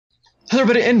Hello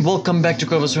everybody and welcome back to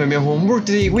Kopernicus from your homework.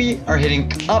 Today we are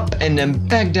heading up and then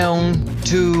back down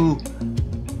to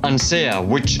Ansia,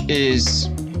 which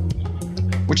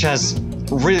has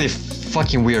really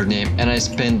fucking weird name, and I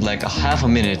spent like a half a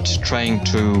minute trying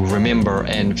to remember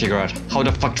and figure out how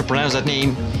the fuck to pronounce that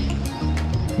name,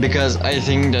 because I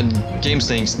think that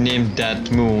GameStinks named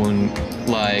that moon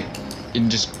like it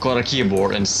just got a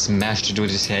keyboard and smashed it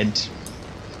with his head,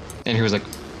 and he was like,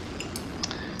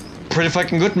 pretty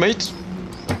fucking good, mate.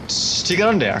 Stick it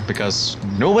on there, because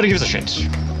nobody gives a shit.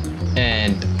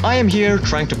 And I am here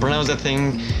trying to pronounce that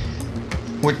thing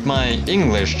with my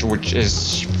English, which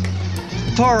is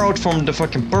far out from the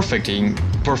fucking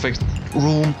perfect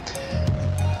room.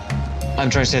 I'm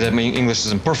trying to say that my English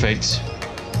isn't perfect.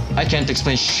 I can't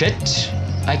explain shit.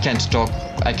 I can't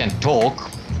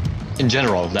talk. In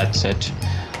general, that's it.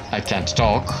 I can't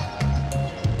talk.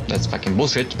 That's fucking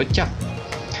bullshit, but yeah.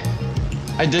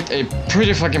 I did a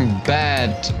pretty fucking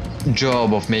bad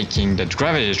job of making that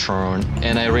gravity turn,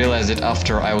 and I realized it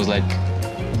after I was like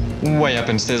way up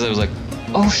in stairs. I was like,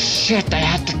 oh shit, I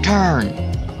had to turn.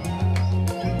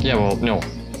 Yeah, well, no.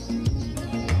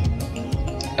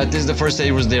 At least the first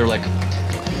day was there like,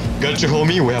 got you,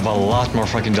 homie, we have a lot more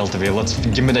fucking Delta V. Let's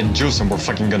give me that juice and we're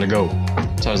fucking gonna go.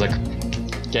 So I was like,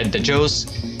 get the juice,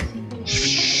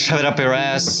 shove it up your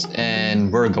ass,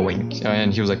 and we're going.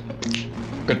 And he was like,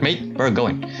 good mate, we're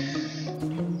going.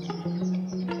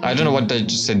 I don't know what I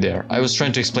just said there. I was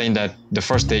trying to explain that the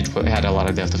first stage had a lot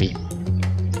of Delta V.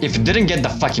 If you didn't get the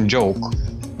fucking joke,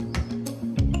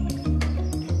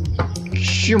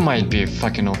 you might be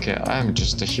fucking okay. I'm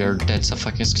just here that's a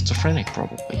fucking schizophrenic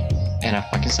probably, and a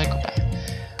fucking psychopath.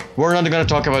 We're not gonna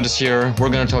talk about this here. We're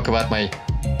gonna talk about my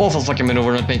awful fucking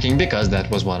maneuver not making, because that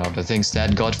was one of the things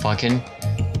that got fucking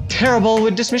terrible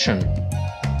with this mission.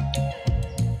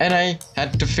 And I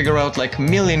had to figure out like a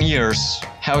million years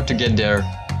how to get there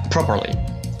properly.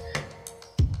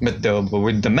 But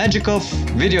with the magic of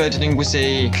video editing, we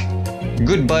say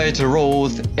goodbye to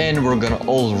Roth, and we're gonna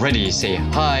already say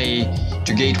hi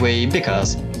to Gateway,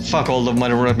 because fuck all the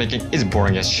money we're not making is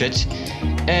boring as shit,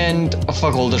 and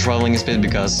fuck all the traveling space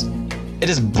because it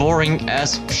is boring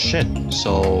as shit.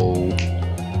 So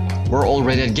we're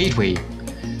already at Gateway.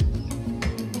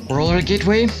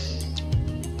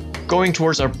 Going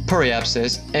towards our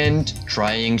periapsis and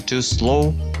trying to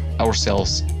slow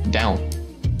ourselves down.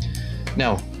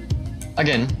 Now,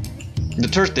 again, the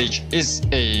third stage is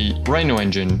a Rhino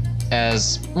engine,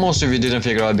 as most of you didn't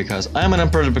figure out, because I'm an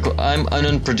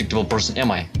unpredictable person, am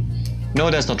I? No,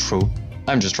 that's not true.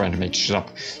 I'm just trying to make shit up.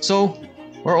 So,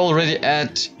 we're already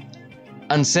at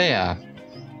Ansia.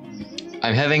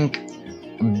 I'm having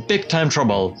big time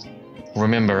trouble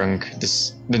remembering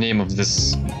the name of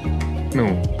this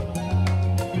moon.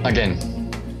 Again,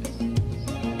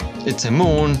 it's a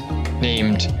moon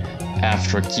named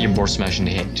after a keyboard smash in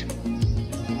the head.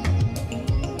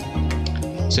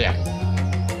 So yeah,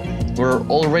 we're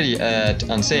already at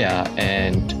Ansia,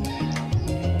 and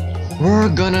we're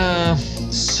gonna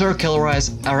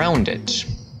circularize around it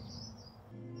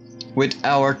with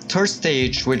our third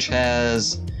stage, which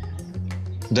has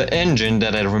the engine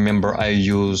that I remember I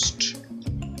used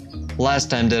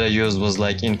last time that I used was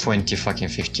like in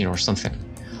 2015 or something.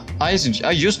 I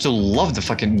used to love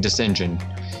this engine,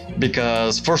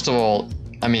 because first of all,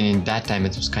 I mean, in that time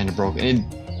it was kind of broken.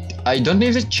 I don't know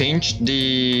if it changed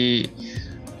the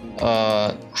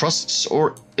thrusts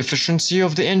or efficiency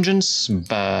of the engines,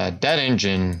 but that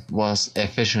engine was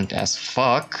efficient as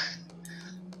fuck,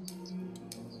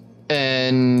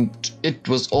 and it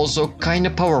was also kind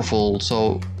of powerful.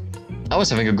 So I was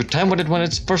having a good time with it when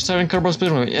it's first started in Kerbal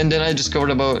Space, and then I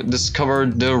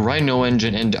discovered the Rhino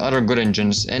engine and the other good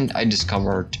engines, and I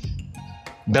discovered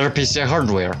better PCI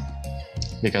hardware,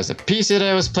 because the PC that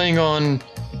I was playing on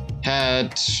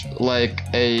had like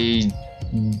a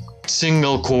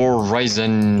single core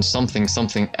Ryzen something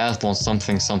Athlon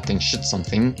something shit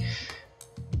something,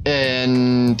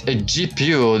 and a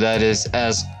GPU that is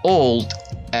as old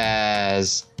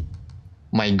as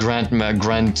my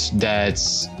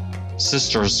granddad's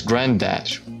sister's granddad.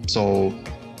 So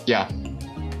yeah,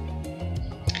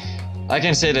 I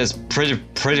can say that's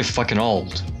pretty fucking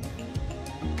old,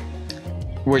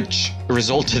 which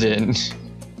resulted in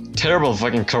terrible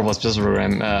fucking Kerbal Space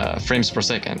Program frames per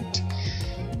second.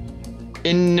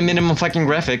 In the minimum fucking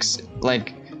graphics,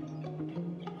 like,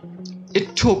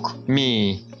 it took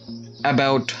me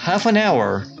about half an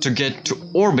hour to get to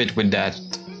orbit with that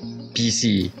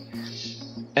PC,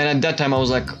 and at that time I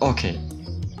was like, okay,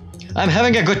 I'm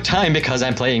having a good time because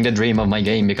I'm playing the dream of my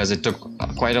game, because it took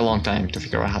quite a long time to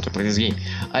figure out how to play this game.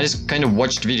 I just kind of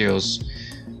watched videos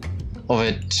of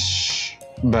it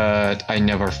but I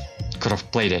never could have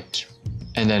played it.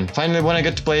 And then finally when I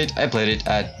got to play it, I played it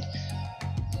at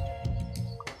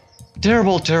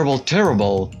terrible 2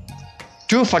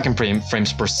 fucking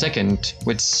frames per second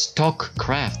with stock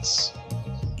crafts.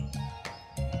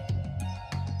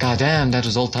 God damn, that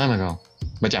was all time ago.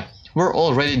 But yeah, we're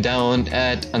already down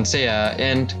at Ansia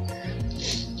and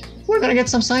we're gonna get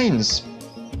some signs.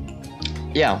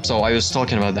 Yeah, so I was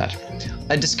talking about that.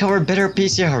 I discovered better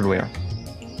PC hardware.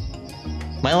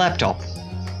 My laptop,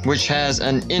 which has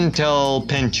an Intel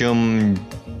Pentium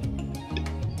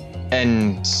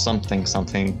and something.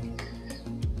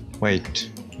 Wait,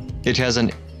 it has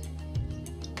an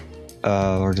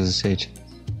where does it say it?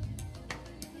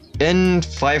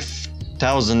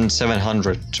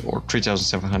 N5700 or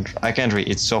 3700. I can't read.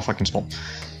 It's so fucking small.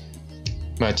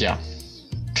 But yeah,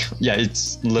 yeah,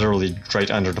 it's literally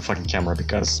right under the fucking camera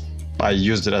because I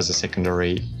used it as a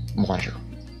secondary monitor,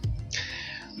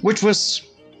 which was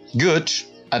good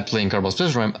at playing Kerbal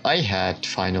Space Program. I had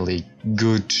finally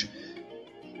good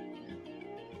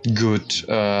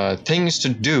things to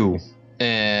do.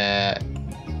 I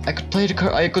could play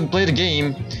the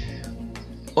game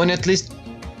on at least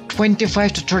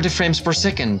 25 to 30 frames per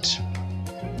second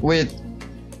with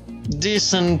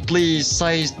decently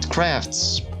sized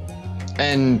crafts,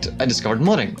 and I discovered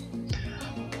modding.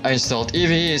 I installed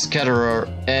EVE, Scatterer,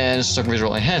 and stock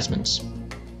visual enhancements.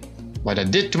 What I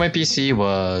did to my PC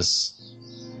was,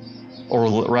 or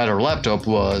rather laptop,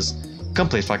 was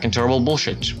complete fucking terrible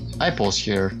bullshit. I pause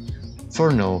here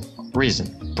for no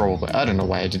reason. Probably. I don't know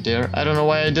why I did there. I don't know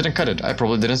why I didn't cut it. I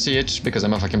probably didn't see it because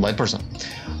I'm a fucking blind person.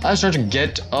 I was trying to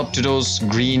get up to those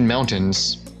green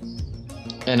mountains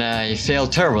and I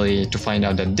failed terribly to find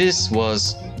out that this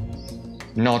was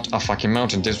not a fucking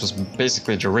mountain. This was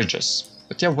basically the ridges.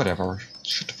 But yeah, whatever.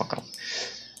 Shut the fuck up.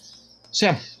 So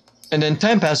yeah. And then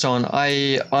time passed on.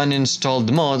 I uninstalled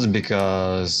the mods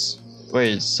because...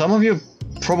 Wait, some of you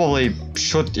probably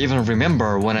should even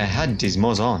remember when I had these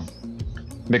mods on.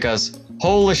 Because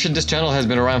holy shit, this channel has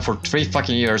been around for 3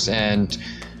 fucking years and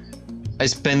I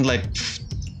spent like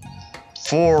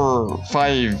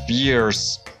 5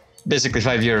 years, basically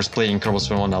 5 years playing Kerbal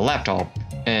Space on a laptop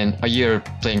and a year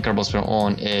playing Kerbal Space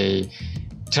on a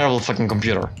terrible fucking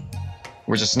computer,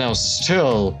 which is now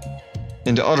still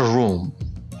in the other room,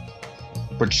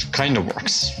 which kind of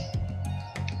works.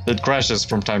 It crashes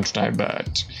from time to time,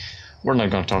 but we're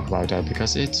not gonna talk about that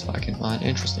because it's fucking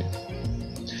uninteresting.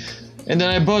 And then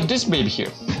I bought this baby here.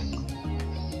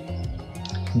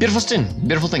 Beautiful thing.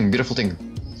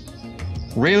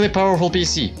 Really powerful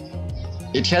PC.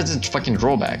 It has its fucking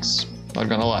drawbacks, not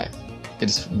gonna lie.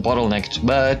 It's bottlenecked,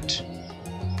 but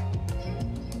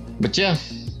yeah,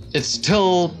 it's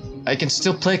still, I can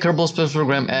still play Kerbal Space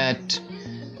Program at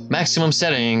maximum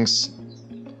settings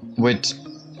with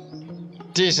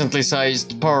decently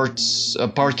sized parts,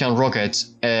 part count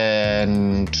rockets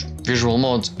and visual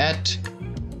mods at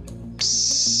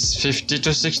 50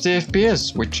 to 60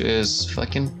 FPS, which is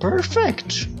fucking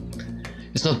perfect.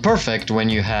 It's not perfect when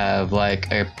you have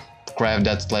like a craft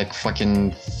that's like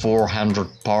fucking 400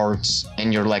 parts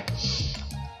and you're like,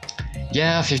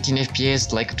 yeah, 15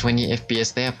 FPS, like 20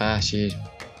 FPS there, shit.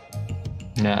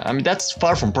 Nah, I mean that's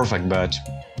far from perfect, but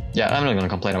yeah, I'm not gonna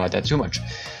complain about that too much.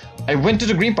 I went to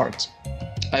the green parts.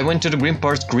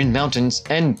 Green mountains,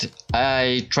 and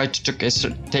I tried to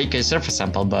take a surface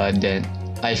sample, but then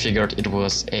I figured it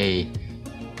was a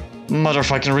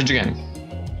motherfucking ridge again.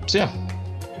 So yeah,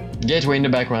 gateway in the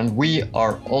background, we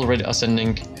are already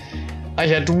ascending. I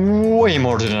had way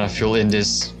more than enough fuel in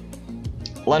this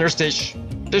lander stage.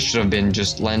 This should have been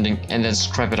just landing and then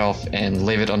scrap it off and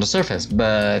leave it on the surface,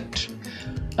 but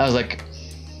I was like,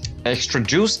 extra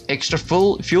juice, extra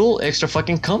fuel, extra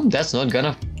fucking cum, that's not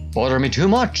gonna bother me too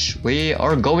much. We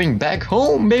are going back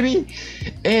home, baby.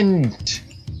 And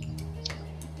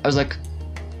I was like,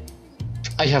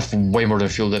 I have way more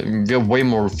fuel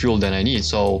than I need,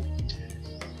 so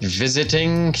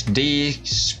visiting the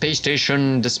space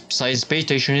station, the science space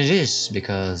station it is,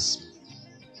 because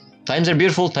times are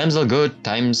beautiful, times are good,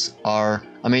 times are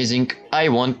amazing. I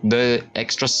want the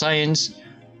extra science.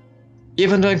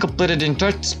 Even though I completed the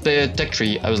entire tech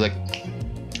tree, I was like,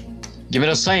 give me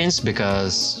the science,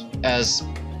 because as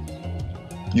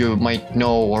you might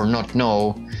know or not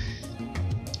know,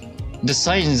 the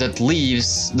science that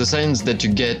leaves, the science that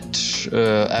you get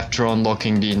after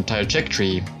unlocking the entire tech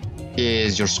tree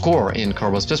is your score in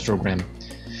Kerbal Space Program.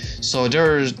 So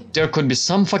there could be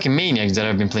some fucking maniacs that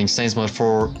have been playing science mode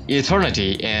for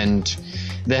eternity and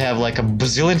they have like a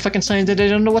bazillion fucking science that they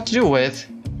don't know what to do with.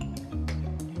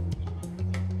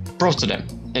 Props to them.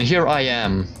 And here I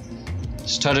am,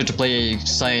 started to play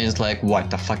science like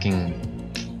what, the fucking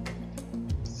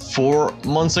 4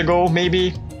 months ago,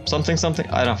 maybe something,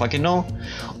 I don't fucking know,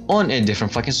 on a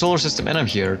different fucking solar system, and I'm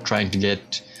here trying to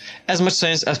get as much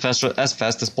science as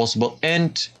fast as possible.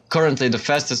 And currently the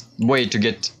fastest way to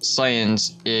get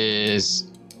science is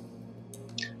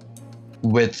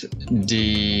with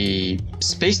the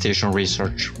space station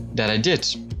research that I did.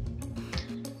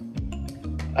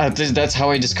 At least that's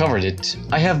how I discovered it.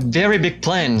 I have very big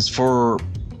plans for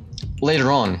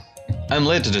later on. I'm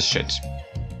late to this shit.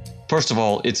 First of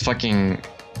all, it's fucking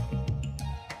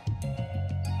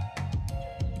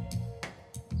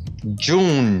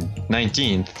June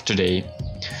 19th today,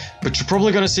 but you're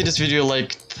probably gonna see this video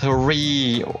like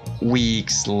 3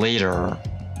 weeks later.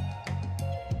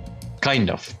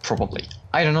 Kind of, probably.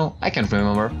 I don't know, I can't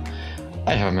remember.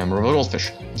 I have a memory of a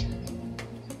goldfish.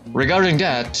 Regarding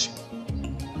that,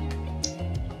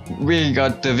 we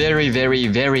got the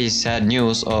very sad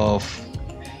news of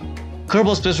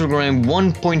Kerbal Space Program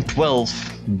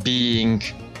 1.12 being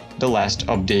the last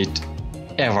update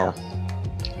ever.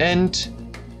 And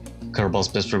Kerbal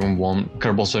Space Program 1,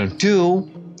 Kerbal Space Program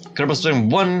 2, Kerbal Space Program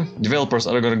 1 developers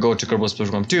are gonna go to Kerbal Space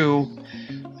Program 2,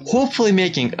 hopefully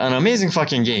making an amazing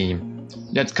fucking game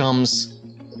that comes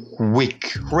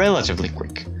quick, relatively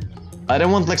quick. I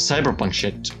don't want like Cyberpunk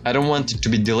shit. I don't want it to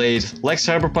be delayed like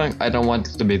Cyberpunk. I don't want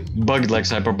it to be bugged like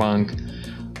Cyberpunk.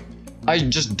 I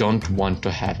just don't want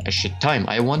to have a shit time.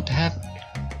 I want to have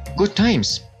good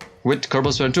times with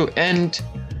Kerbal Space 2. And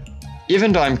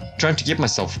even though I'm trying to keep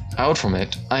myself out from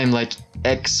it, I'm like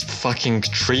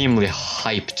extremely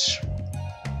hyped,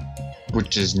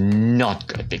 which is not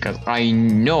good because I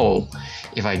know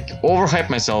if I overhype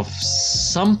myself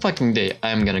some fucking day,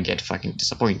 I'm gonna get fucking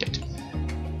disappointed.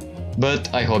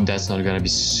 But I hope that's not gonna be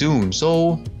soon.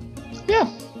 So yeah,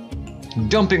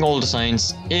 dumping all the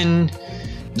science in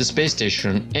the space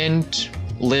station and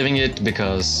leaving it,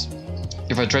 because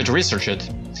if I try to research it,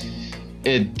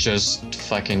 it just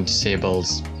fucking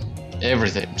disables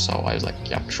everything. So I was like,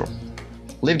 yeah, sure,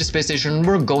 leave the space station.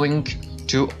 We're going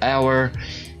to our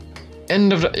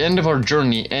end of our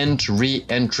journey and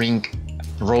re-entering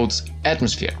Rhodes'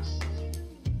 atmosphere.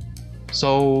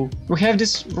 So we have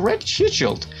this red heat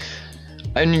shield.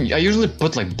 I usually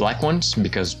put like black ones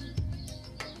because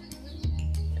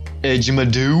edgy my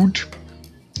dude,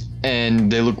 and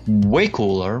they look way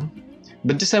cooler.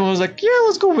 But this time I was like, yeah,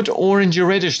 let's go with the orangey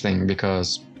reddish thing,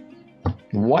 because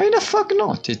why the fuck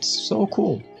not? It's so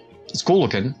cool. It's cool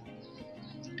looking.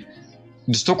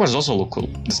 The stock ones also look cool.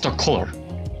 The stock color.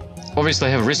 Obviously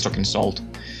I have restock installed,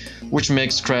 which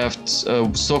makes Craft's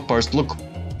stock parts look,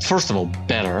 first of all,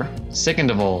 better. Second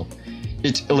of all,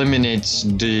 it eliminates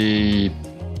the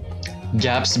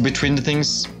gaps between the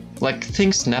things. Like,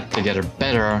 things snap together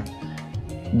better,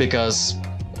 because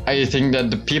I think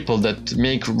that the people that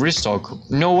make restock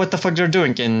know what the fuck they're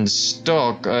doing in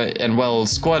stock, and while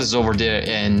Squad is over there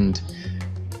and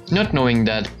not knowing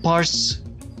that parts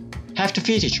have to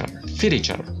fit each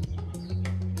other.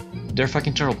 They're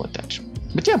fucking terrible at that.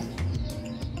 But yeah,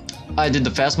 I did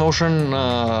the fast motion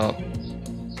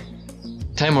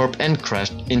time warp and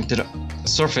crashed into the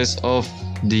surface of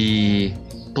the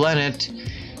planet,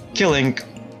 killing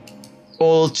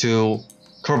all 2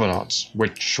 carbonauts,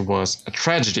 which was a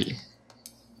tragedy.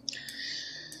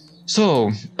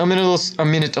 So, a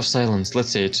minute of silence. Let's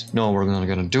say it. No, we're not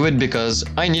gonna do it because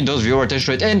I need those viewer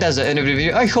attention rate. And that's the end of the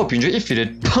video. I hope you enjoyed. If you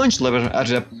did, punch the like button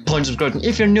after that, punch subscribe button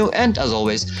if you're new, and as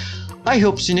always, I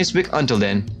hope to see you next week. Until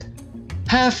then,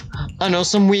 have an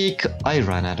awesome week. I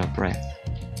ran out of breath.